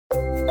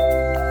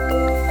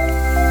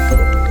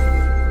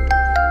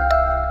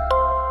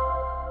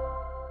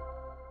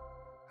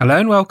Hello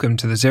and welcome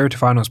to the Zero to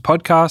Finals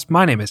podcast.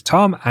 My name is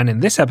Tom, and in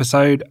this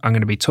episode, I'm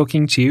going to be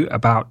talking to you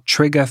about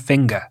trigger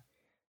finger.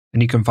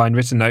 And you can find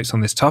written notes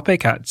on this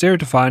topic at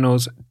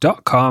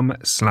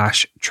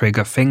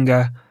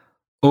zerotofinals.com/triggerfinger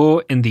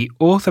or in the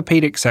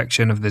orthopedic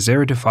section of the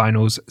Zero to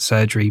Finals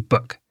surgery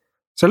book.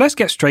 So let's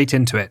get straight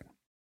into it.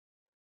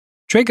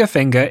 Trigger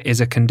finger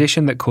is a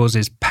condition that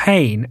causes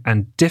pain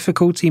and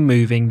difficulty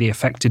moving the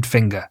affected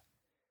finger.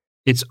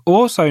 It's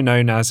also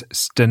known as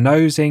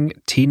stenosing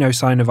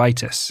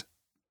tenosynovitis.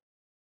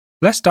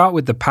 Let's start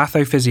with the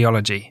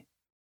pathophysiology.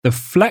 The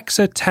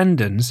flexor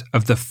tendons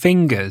of the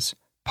fingers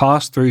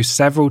pass through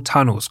several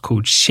tunnels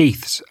called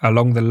sheaths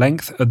along the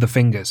length of the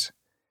fingers.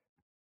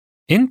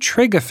 In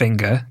trigger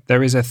finger,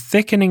 there is a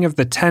thickening of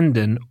the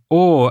tendon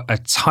or a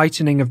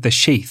tightening of the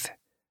sheath.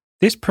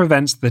 This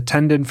prevents the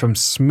tendon from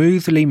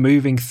smoothly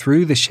moving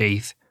through the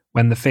sheath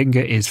when the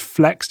finger is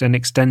flexed and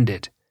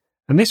extended,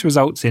 and this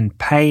results in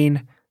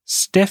pain,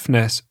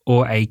 stiffness,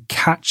 or a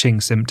catching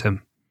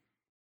symptom.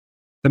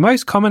 The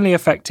most commonly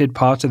affected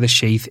part of the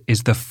sheath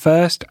is the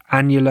first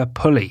annular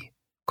pulley,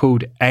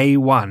 called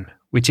A1,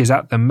 which is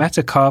at the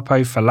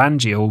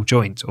metacarpophalangeal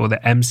joint, or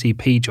the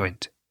MCP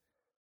joint.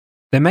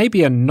 There may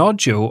be a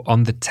nodule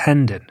on the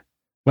tendon.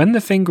 When the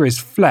finger is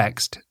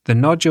flexed, the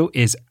nodule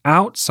is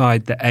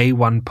outside the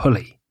A1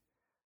 pulley.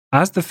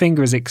 As the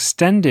finger is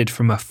extended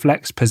from a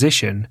flexed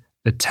position,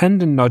 the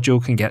tendon nodule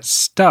can get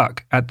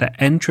stuck at the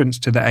entrance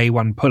to the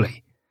A1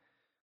 pulley.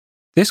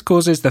 This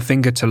causes the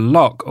finger to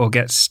lock or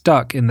get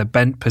stuck in the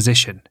bent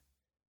position.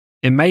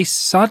 It may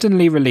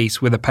suddenly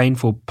release with a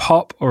painful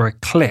pop or a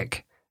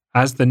click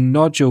as the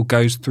nodule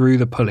goes through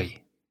the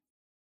pulley.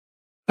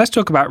 Let's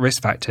talk about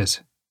risk factors.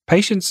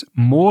 Patients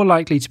more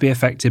likely to be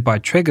affected by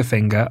trigger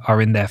finger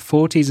are in their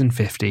 40s and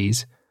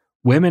 50s,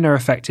 women are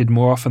affected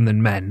more often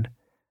than men,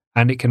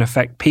 and it can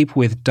affect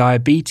people with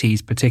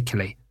diabetes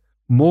particularly,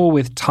 more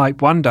with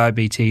type 1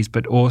 diabetes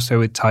but also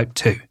with type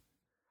 2.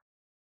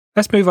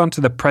 Let's move on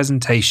to the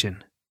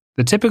presentation.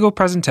 The typical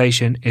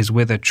presentation is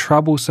with a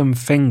troublesome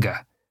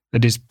finger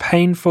that is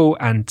painful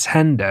and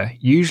tender,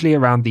 usually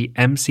around the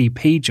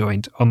MCP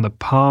joint on the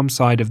palm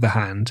side of the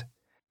hand,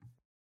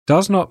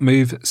 does not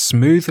move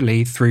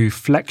smoothly through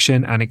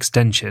flexion and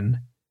extension,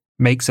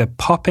 makes a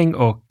popping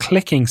or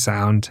clicking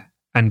sound,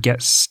 and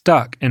gets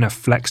stuck in a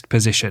flexed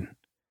position.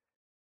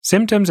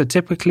 Symptoms are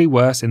typically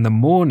worse in the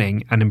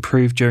morning and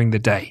improve during the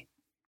day.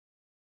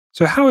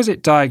 So how is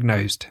it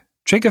diagnosed?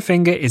 Trigger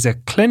finger is a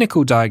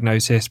clinical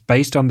diagnosis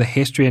based on the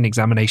history and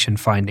examination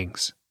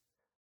findings.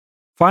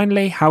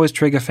 Finally, how is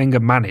trigger finger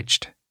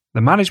managed?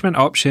 The management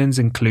options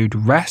include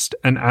rest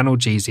and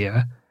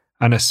analgesia,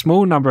 and a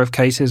small number of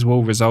cases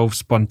will resolve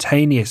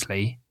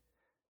spontaneously,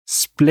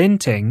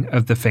 splinting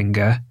of the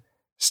finger,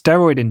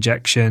 steroid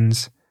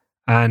injections,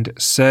 and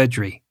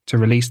surgery to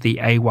release the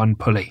A1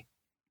 pulley.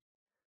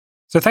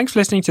 So thanks for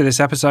listening to this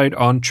episode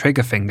on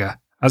trigger finger.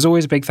 As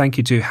always, a big thank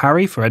you to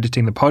Harry for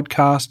editing the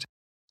podcast.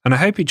 And I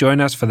hope you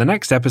join us for the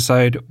next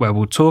episode where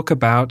we'll talk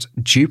about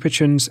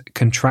Dupuytren's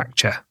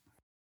contracture.